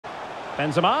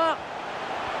Benzema.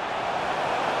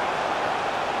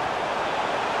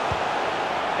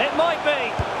 It might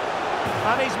be.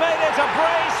 And he's made it a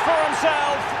brace for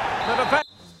himself. The defense.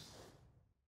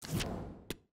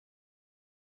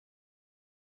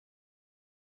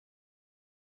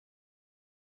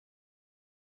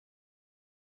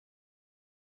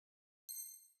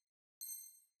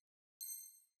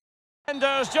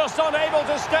 Defender's just unable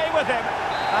to stay with him.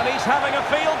 And he's having a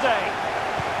field day.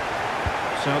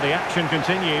 So the action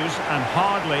continues and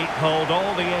hardly hold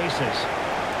all the aces.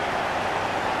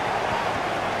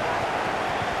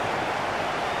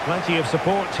 Plenty of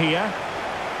support here.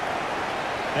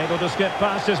 Able to skip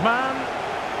past his man.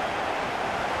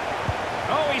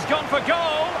 Oh, he's gone for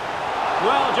goal.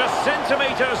 Well, just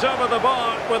centimetres over the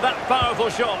bar with that powerful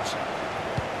shot.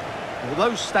 Well,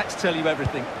 those stats tell you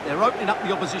everything. They're opening up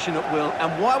the opposition at will,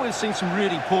 and while we've seen some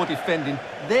really poor defending,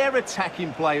 their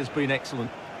attacking play has been excellent.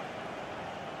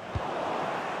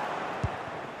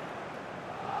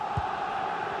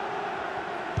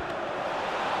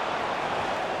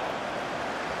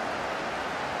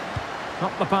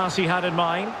 Not the pass he had in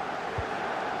mind.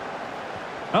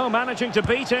 Oh, managing to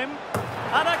beat him.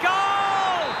 And a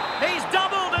goal! He's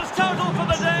doubled his total for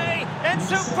the day in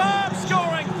superb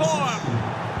scoring form.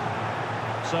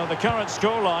 So the current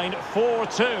scoreline,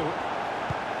 4-2.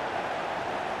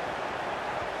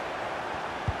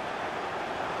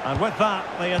 And with that,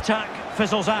 the attack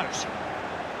fizzles out.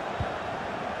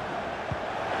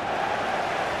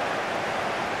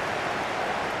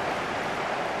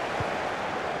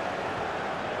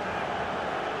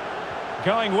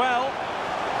 Going well.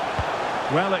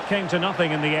 Well, it came to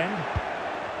nothing in the end.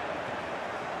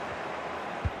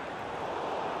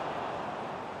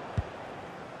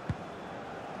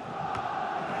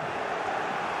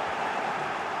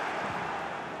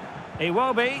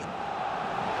 Iwobi.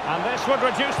 And this would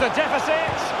reduce the deficit.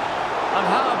 And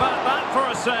how about that for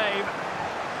a save?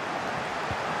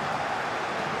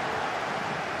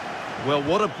 Well,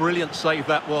 what a brilliant save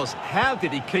that was. How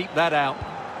did he keep that out?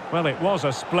 Well, it was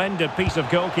a splendid piece of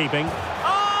goalkeeping.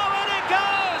 Oh, and it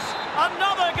goes!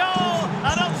 Another goal!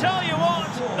 And I'll tell you what,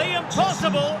 the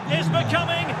impossible is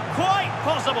becoming quite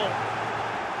possible.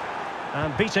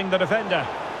 And beating the defender.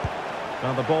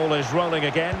 Now the ball is rolling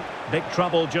again. Big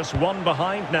trouble, just one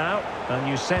behind now. And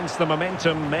you sense the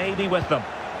momentum may be with them.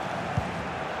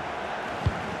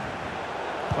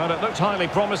 Well, it looked highly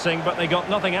promising, but they got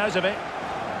nothing out of it.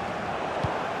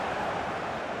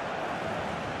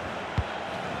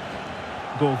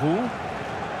 Govou.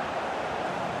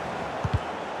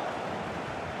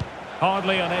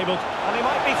 Hardly unable, and he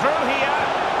might be through here.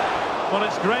 Well,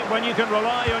 it's great when you can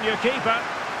rely on your keeper.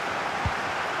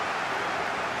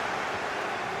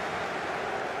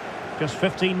 Just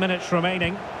 15 minutes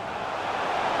remaining.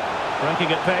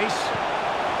 Breaking at pace,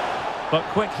 but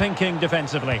quick thinking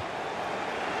defensively.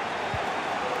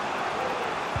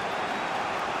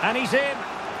 And he's in.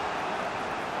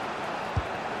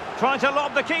 Trying to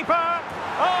lob the keeper.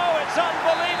 Oh, it's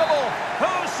unbelievable.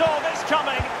 Who saw this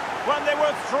coming when they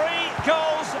were 3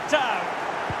 goals down?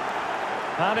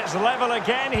 And it's level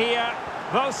again here.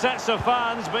 Both sets of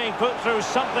fans being put through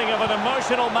something of an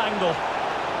emotional mangle.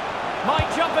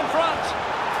 Might jump in front.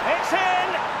 It's in,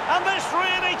 and this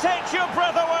really takes your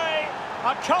breath away.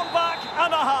 A comeback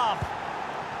and a half.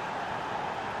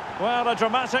 Well, a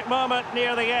dramatic moment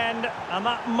near the end, and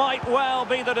that might well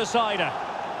be the decider.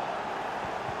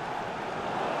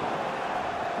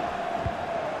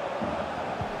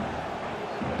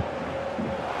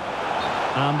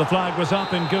 And the flag was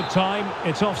up in good time.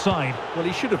 It's offside. Well,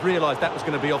 he should have realised that was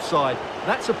going to be offside.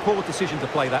 That's a poor decision to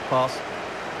play that pass.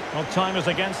 Well, time is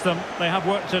against them. They have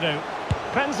work to do.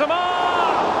 Benzema!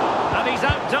 And he's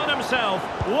outdone himself.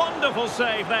 Wonderful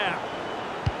save there.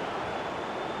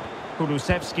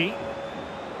 Kulusevski.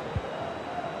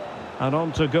 And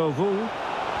on to Govou.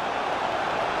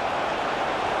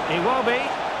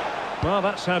 Iwobi. Well,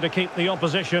 that's how to keep the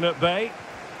opposition at bay.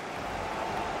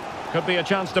 Could be a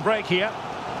chance to break here.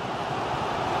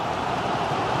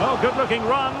 Oh, good-looking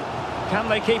run. Can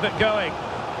they keep it going?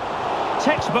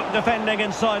 Textbook defending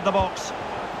inside the box.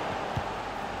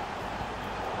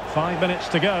 5 minutes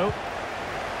to go.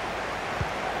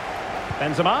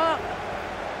 Benzema.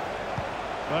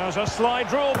 There's a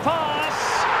slide rule pass.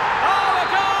 Oh, a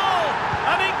goal!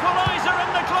 An equaliser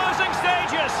in the closing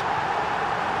stages.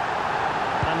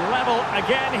 And level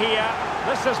again here.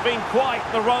 This has been quite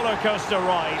the roller coaster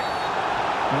ride.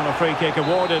 And a free kick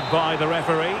awarded by the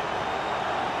referee.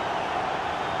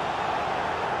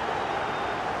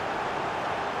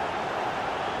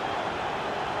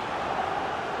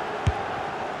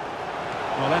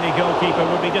 Well, any goalkeeper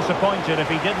would be disappointed if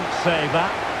he didn't save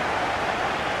that.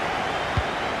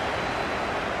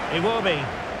 Iwobi.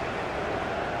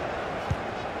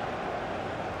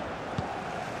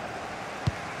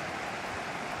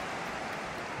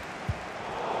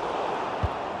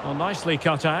 Well, nicely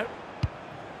cut out.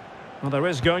 Well, there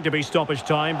is going to be stoppage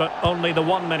time, but only the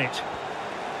 1 minute.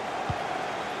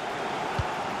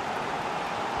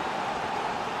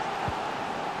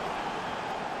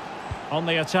 On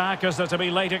the attack, is there to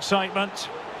be late excitement?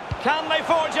 Can they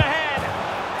forge ahead?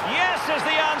 Yes is the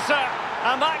answer,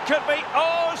 and that could be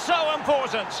oh so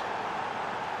important.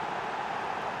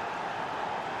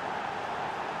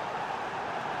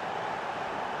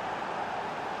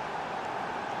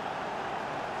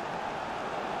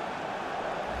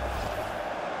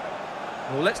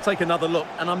 Well, let's take another look,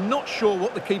 and I'm not sure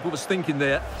what the keeper was thinking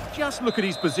there. Just look at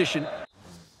his position.